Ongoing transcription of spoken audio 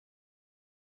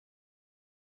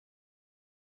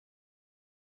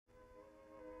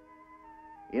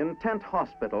In tent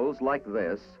hospitals like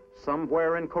this,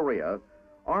 somewhere in Korea,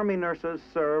 Army nurses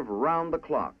serve round the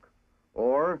clock,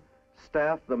 or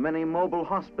staff the many mobile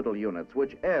hospital units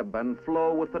which ebb and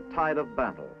flow with the tide of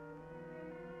battle.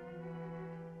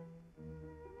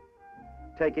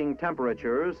 Taking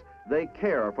temperatures, they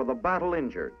care for the battle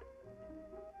injured.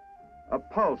 A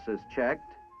pulse is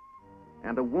checked,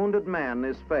 and a wounded man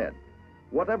is fed.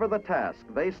 Whatever the task,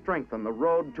 they strengthen the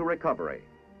road to recovery.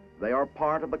 They are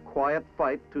part of the quiet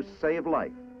fight to save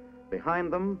life.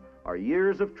 Behind them are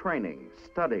years of training,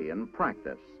 study, and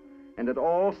practice, and it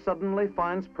all suddenly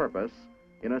finds purpose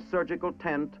in a surgical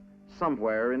tent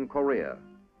somewhere in Korea.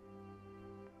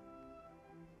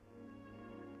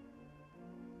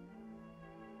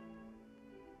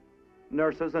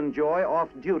 Nurses enjoy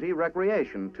off-duty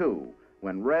recreation, too,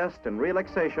 when rest and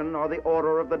relaxation are the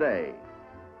order of the day.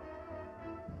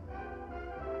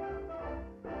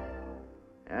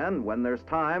 And when there's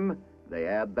time, they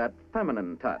add that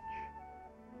feminine touch.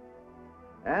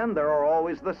 And there are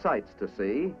always the sights to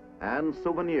see and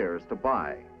souvenirs to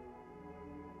buy.